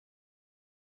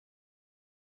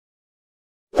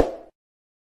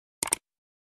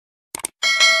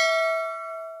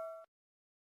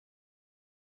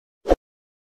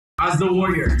As the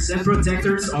warriors and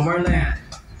protectors of our land,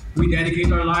 we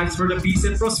dedicate our lives for the peace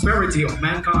and prosperity of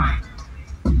mankind.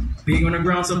 Being on the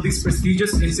grounds of this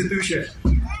prestigious institution,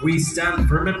 we stand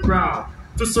firm and proud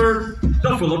to serve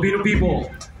the Filipino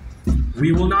people.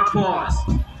 We will not pause.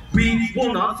 We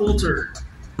will not falter.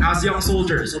 As young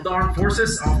soldiers of the armed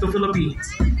forces of the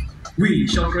Philippines, we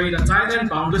shall create a tight and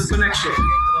boundless connection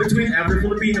between every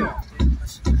Filipino.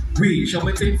 We shall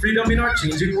maintain freedom in our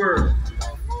changing world.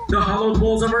 The hallowed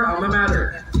walls of our alma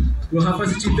mater will help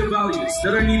us achieve the values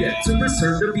that are needed to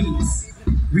preserve the peace.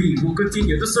 We will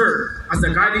continue to serve as the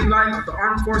guiding light of the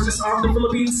armed forces of the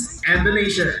Philippines and the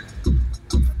nation.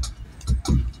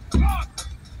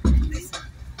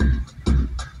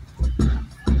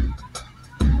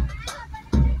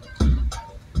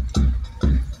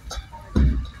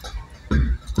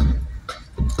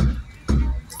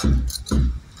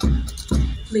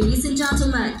 Ladies and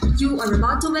gentlemen, you are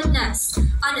about to witness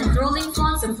an enthralling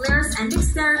flaunt of flares and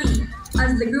dexterity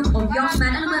as the group of young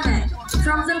men and women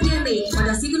from the PMA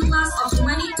Madasigon class of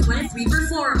 2023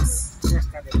 performs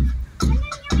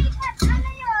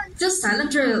the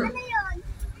silent drill.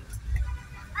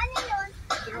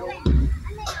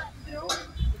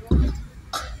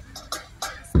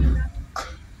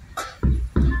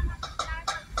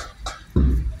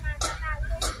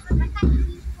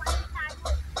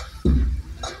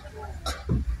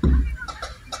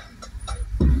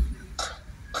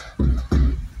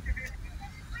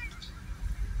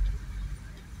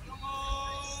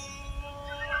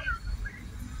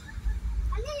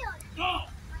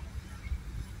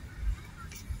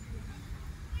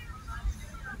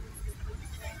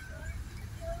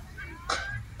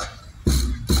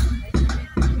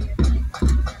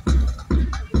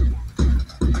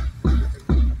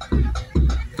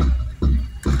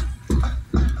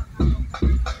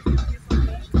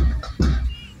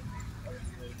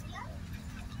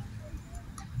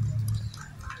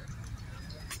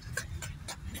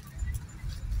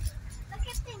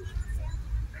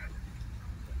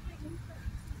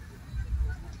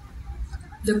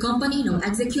 The company now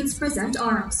executes present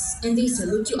arms, and they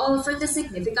salute you all for this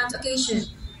significant occasion.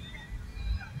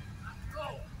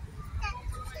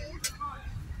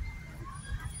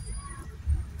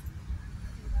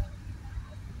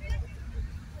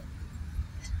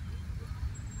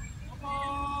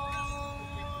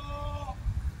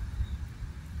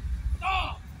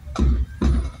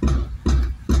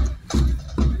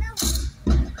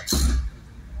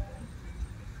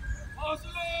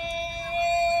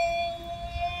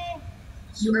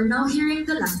 You are now hearing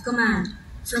the last command.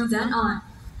 From then on,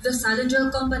 the silent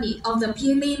drill company of the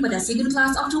PMA Madasigon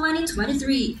class of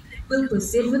 2023 will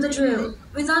proceed with the drill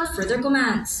without further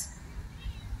commands.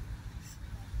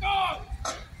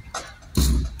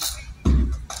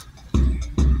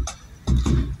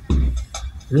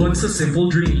 Once a simple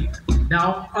dream,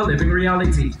 now a living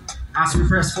reality, as we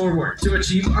press forward to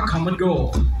achieve a common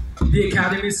goal. The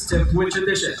Academy's stepped with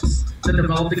traditions that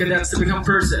develop the cadets to become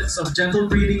persons of gentle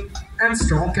breeding and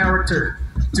strong character.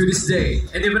 To this day,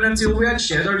 and even until we had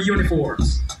shed our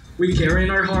uniforms, we carry in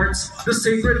our hearts the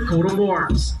sacred coat of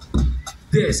arms.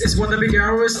 This is what the big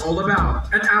arrow is all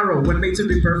about. An arrow, when made to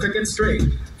be perfect and straight,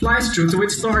 flies true to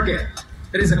its target.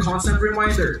 It is a constant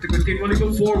reminder to continually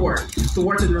move forward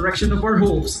towards the direction of our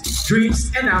hopes,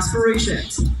 dreams, and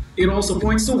aspirations. It also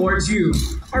points towards you,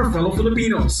 our fellow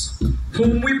Filipinos,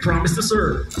 whom we promise to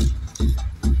serve.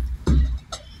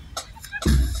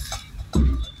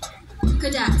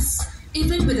 Cadets,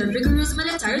 even with a rigorous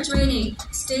military training,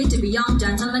 stay to be young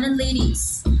gentlemen and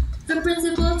ladies. The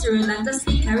principles they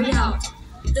relentlessly carry out,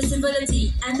 the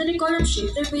civility and the decorum shape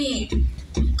their being.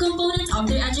 Component of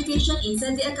their education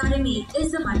inside the academy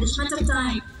is the management of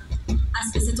time.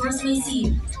 As visitors may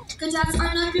see, cadets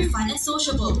are not refined and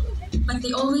sociable, but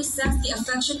they always sense the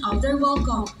affection of their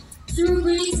welcome through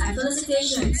greetings and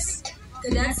felicitations.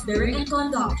 Cadets' bearing and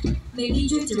conduct may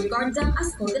lead you to regard them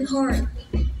as cold and hard,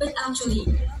 but actually,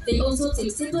 they also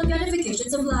take simple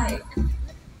gratifications of life.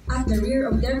 At the rear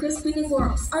of their crisp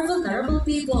uniforms are vulnerable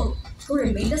people who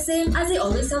remain the same as they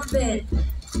always have been.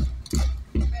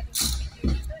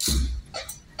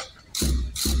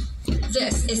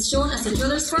 This is shown as the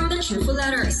drillers form the cheerful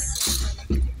letters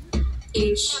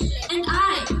H and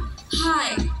I.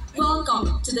 Hi,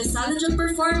 welcome to the silent drill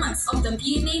performance of the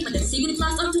PMA Madasigon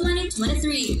class of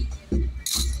 2023.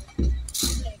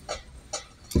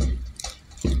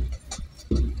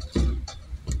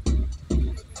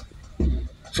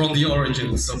 From the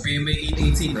origins of PMA in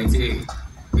 1898,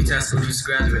 it has produced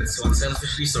graduates who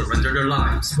unselfishly surrender their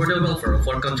lives for the welfare of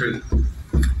our country.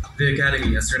 The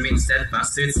Academy has remained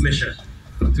steadfast to its mission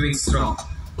to instruct,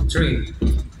 train,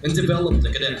 and develop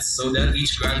the cadets so that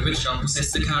each graduate shall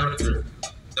possess the character,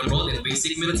 the role in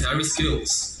basic military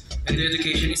skills, and the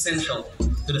education essential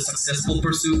to the successful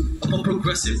pursuit of a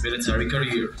progressive military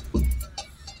career.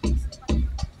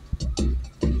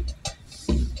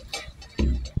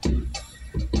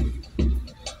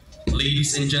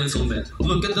 Ladies and gentlemen,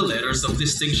 look at the letters of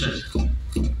distinction.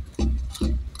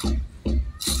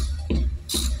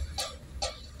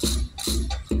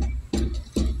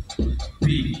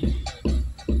 B,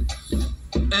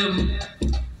 M,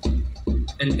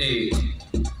 and A.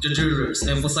 The jurors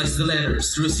emphasize the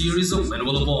letters through a series of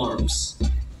manual of arms.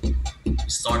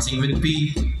 Starting with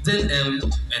B, then M,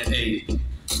 and A.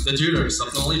 The jurors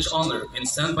acknowledge honor and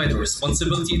stand by the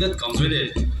responsibility that comes with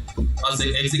it as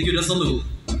they execute a salute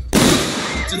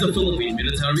to the Philippine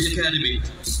Military Academy.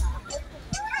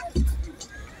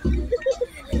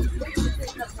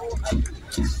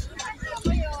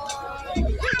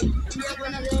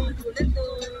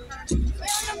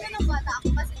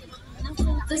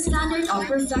 The standard of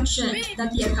perfection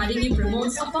that the Academy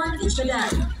promotes upon each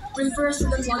cadet refers to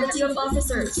the quality of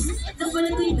officers the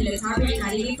Philippine Military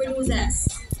Academy produces.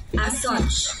 As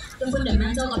such, the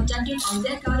fundamental objective of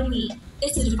the Academy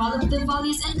is to develop the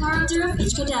values and character of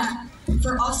each cadet,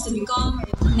 for us to become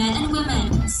men and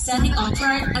women standing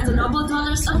upright as the noble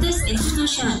dwellers of this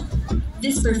institution.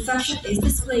 This perfection is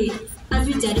displayed as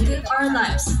we dedicate our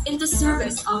lives in the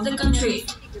service of the country.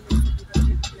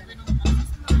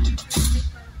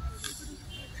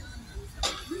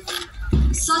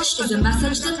 Such is the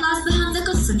message that lies behind the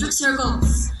concentric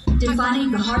circles,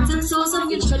 defining the hearts and souls of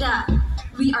each cadet.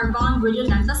 We are bound with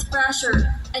relentless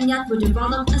pressure, and yet we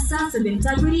develop a sense of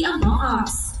integrity among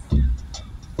us.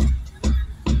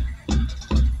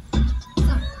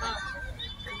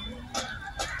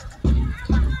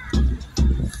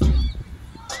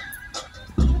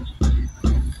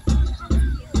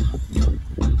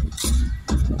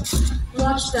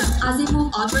 Watch them as they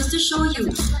move outwards to show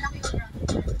you.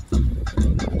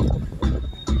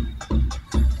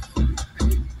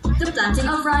 The planting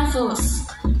of rifles.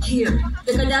 Here,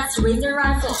 the cadets raise their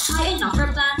rifle high enough for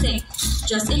planting,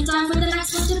 just in time for the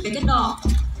next one to pick it up.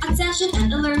 Attention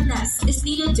and alertness is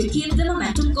needed to keep the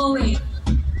momentum going.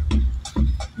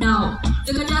 Now,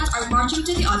 the cadets are marching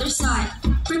to the other side,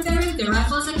 preparing their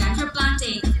rifles again for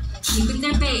planting. Keeping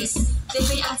their pace, they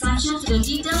pay attention to the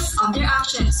details of their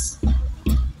actions.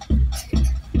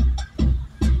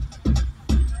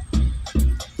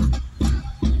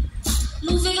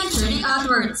 Moving and turning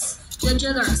outwards, the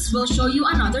drillers will show you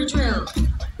another drill.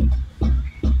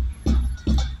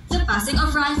 The passing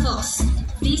of rifles.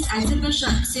 This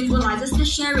exhibition symbolizes the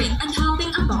sharing and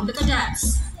helping among the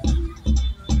cadets.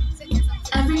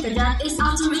 Every cadet is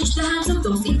out to reach the hands of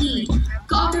those in need.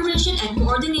 Cooperation and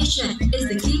coordination is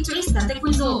the key to aesthetic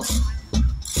results.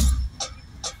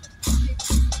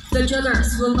 The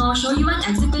drillers will now show you an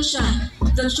exhibition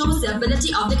that shows the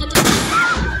ability of the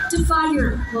cadets to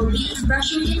fire while being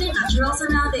pressured in their natural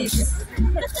surroundings.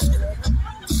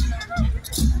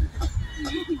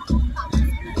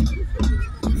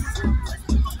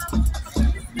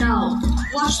 Now,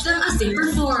 watch them as they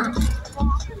perform.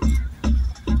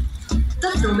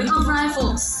 The throwing of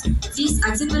rifles. This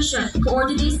exhibition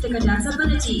coordinates the cadets'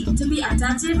 ability to be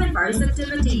attentive in various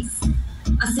activities.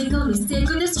 A single mistake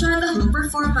could destroy the whole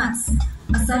performance.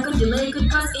 A second delay could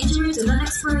cause injury to the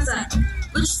next person,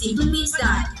 which simply means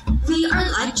that we are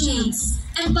like chains,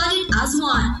 embodied as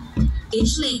one.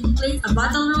 Each link plays a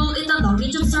vital role in the long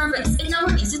range of service in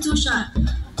our institution.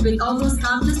 With all those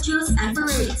countless drills and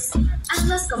parades,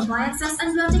 endless compliances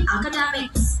and building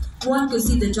academics, one could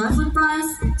see the joyful prize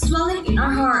swelling in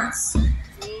our hearts.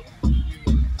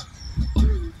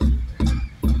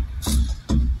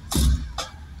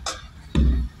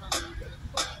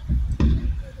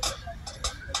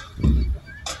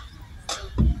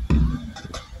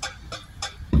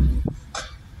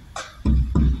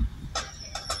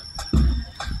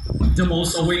 The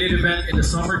most awaited event in the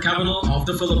summer capital of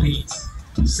the Philippines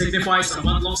signifies a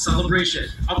month-long celebration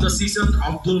of the season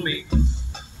of blooming.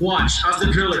 Watch as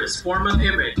the drillers form an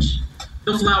image,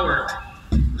 the flower.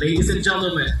 Ladies and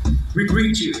gentlemen, we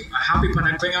greet you a happy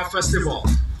Panagbenga festival.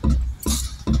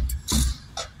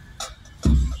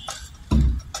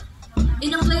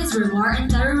 In a place where war and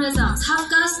terrorism have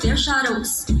cast their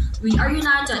shadows, we are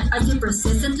united as we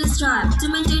persistently strive to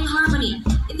maintain harmony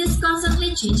in this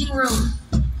constantly changing world.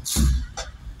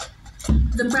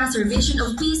 The preservation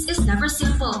of peace is never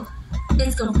simple.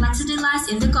 Its complexity lies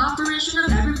in the cooperation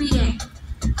of every being.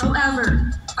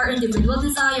 However, our individual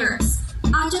desires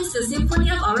attune the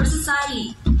symphony of our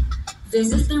society.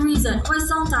 This is the reason why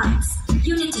sometimes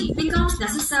unity becomes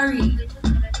necessary.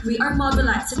 We are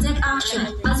mobilized to take action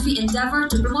as we endeavor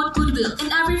to promote goodwill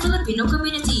in every Filipino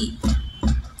community.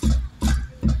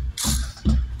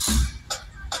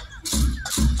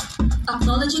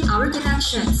 Acknowledging our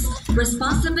connections,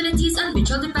 responsibilities, and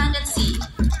mutual dependency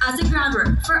as a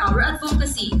groundwork for our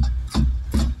advocacy.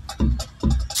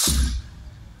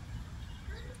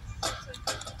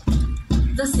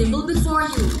 The symbol before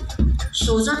you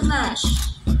shows our pledge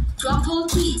to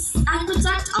uphold peace and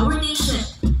protect our nation.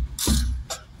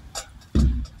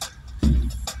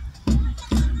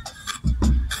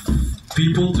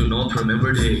 People do not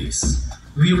remember days.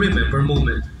 We remember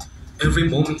moments. Every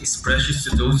moment is precious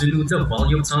to those who know the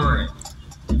value of time.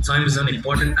 Time is an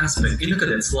important aspect in a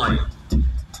cadet's life.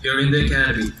 Here in the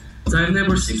academy, time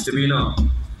never seems to be enough.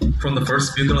 From the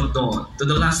first bugle at dawn to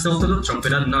the last note of the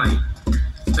trumpet at night,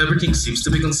 everything seems to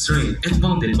be constrained and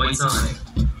bounded by time.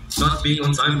 Not being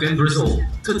on time can result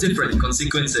to different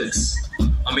consequences.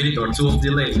 A minute or two of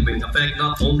delay may affect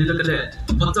not only the cadet,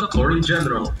 but the Corps in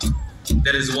general.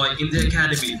 That is why in the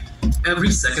academy,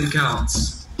 every second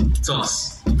counts.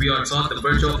 Thus, we are taught the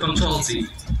virtue of punctuality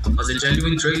as a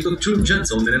genuine trait of true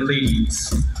gentlemen and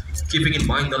ladies, keeping in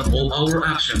mind that all our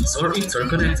actions are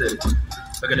interconnected.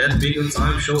 A cadet being on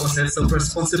time shows a sense of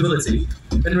responsibility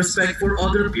and respect for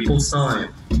other people's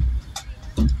time.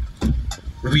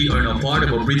 We are now part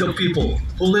of a breed of people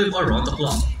who live around the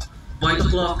clock, by the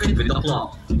clock and with the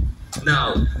clock.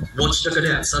 Now, watch the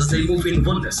cadets as they move in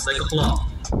oneness like a clock.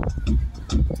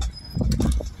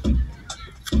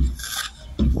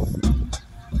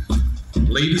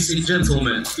 Ladies and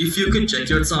gentlemen, if you can check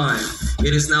your time,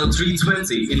 it is now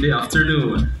 3:20 in the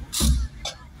afternoon.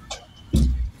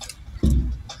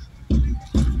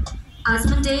 As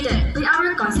mandated by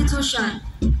our Constitution,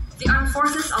 the Armed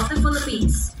Forces of the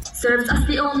Philippines serves as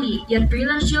the only yet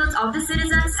brilliant shield of the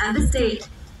citizens and the state.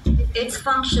 Its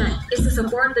function is to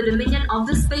support the dominion of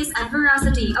the space and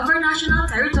veracity of our national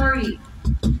territory.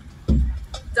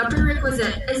 The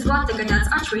prerequisite is what the cadets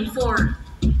are trained for: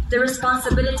 the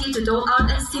responsibility to dole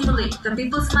out and stimulate the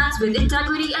people's minds with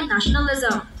integrity and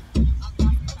nationalism.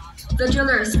 The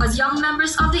drillers, as young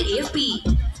members of the AFP,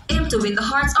 aim to win the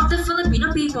hearts of the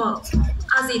Filipino people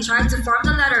as they try to form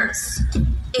the letters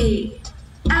A,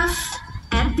 F,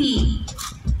 and P.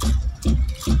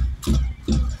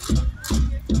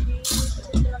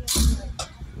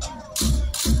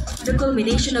 The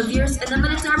culmination of years in a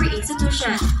military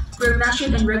institution where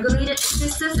measured and regulated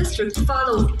existence is strictly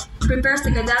followed prepares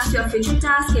the cadets to a future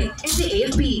tasking in the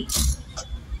AFP.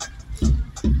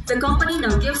 The company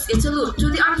now gives its salute to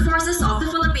the Armed Forces of the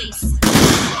Philippines.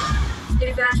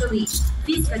 Eventually,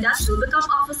 these cadets will become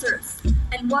officers,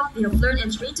 and what they have learned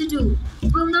and trained to do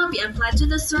will now be applied to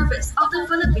the service of the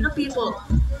Filipino people.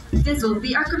 This will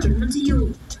be our commitment to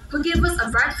you, who give us a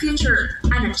bright future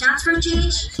and a chance for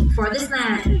change for this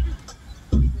land.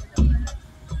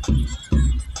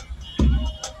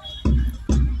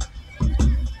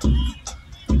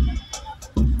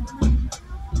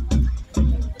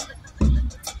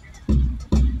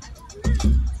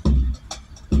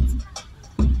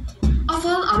 Of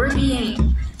all our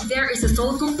being, there is a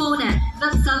soul component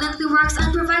that silently works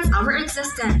and provides our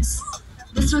existence.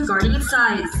 Disregarding its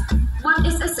size, what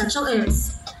is essential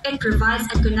is, it provides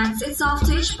and connects itself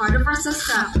to each part of our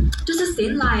system to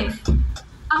sustain life.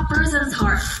 A person's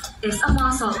heart is a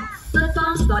muscle that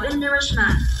pumps blood and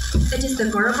nourishment. It is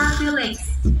the core of our feelings,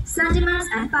 sentiments,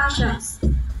 and passions.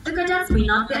 The cadets may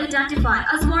not be identified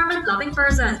as warm and loving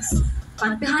persons,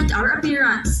 but behind our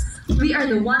appearance, we are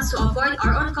the ones who avoid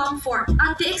our own comfort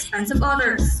at the expense of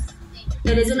others.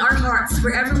 It is in our hearts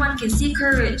where everyone can see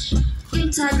courage,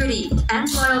 integrity,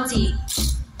 and loyalty.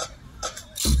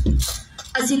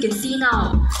 As you can see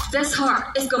now, this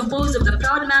heart is composed of the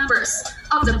proud members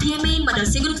of the PMA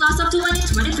Madasigon class of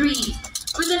 2023,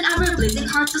 with an ever-blazing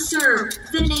heart to serve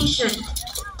the nation.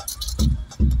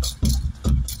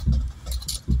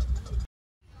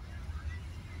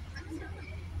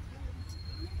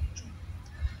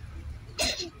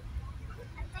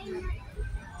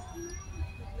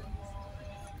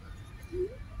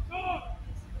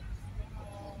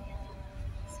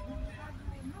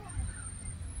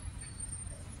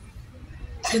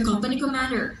 The company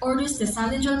commander orders the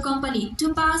silent drill company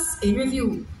to pass in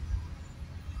review.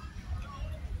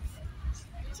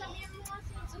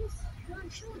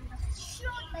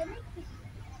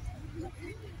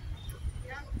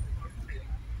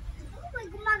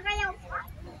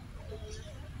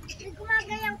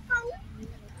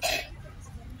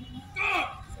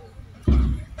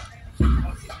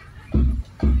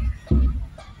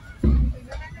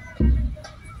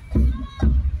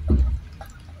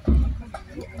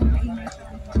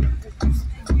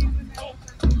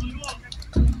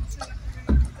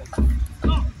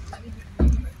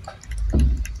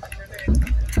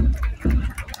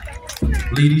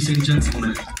 Ladies and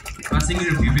gentlemen, passing in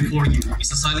review before you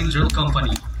is a silent drill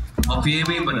company of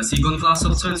PMA Madasigon class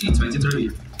of 2023,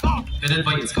 headed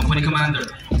by its company commander,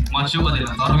 Macho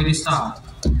Adelantado Ministra,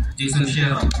 Jason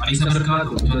Sierra, Alisa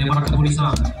Mercado, Johnny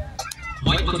Marcabulisan,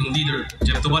 White Platoon Leader,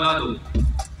 Jeff Tobalado,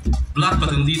 Black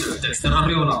Platoon Leader, Dexter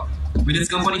Arriola, with its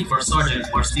company First Sergeant,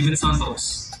 Mark Steven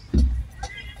Santos.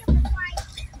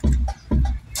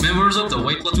 Members of the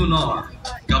White Platoon are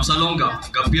Gab Salonga,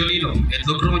 Gab Piolino, Ed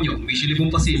Logroño, Michelle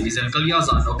Bumpasil, Lizel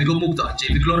Calyaza, Obigo Mugda,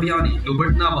 JP Gloriani,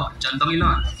 Lubert Nava, Jan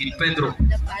Tangilan, Kid Pedro,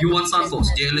 Yuan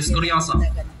Santos, JLS Coriasa,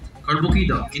 Carl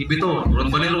Bukida, Kid Vitor, Ron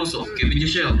Valeroso, Kevin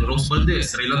Yeshel, Rose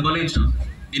Valdez, Raylan Valencia,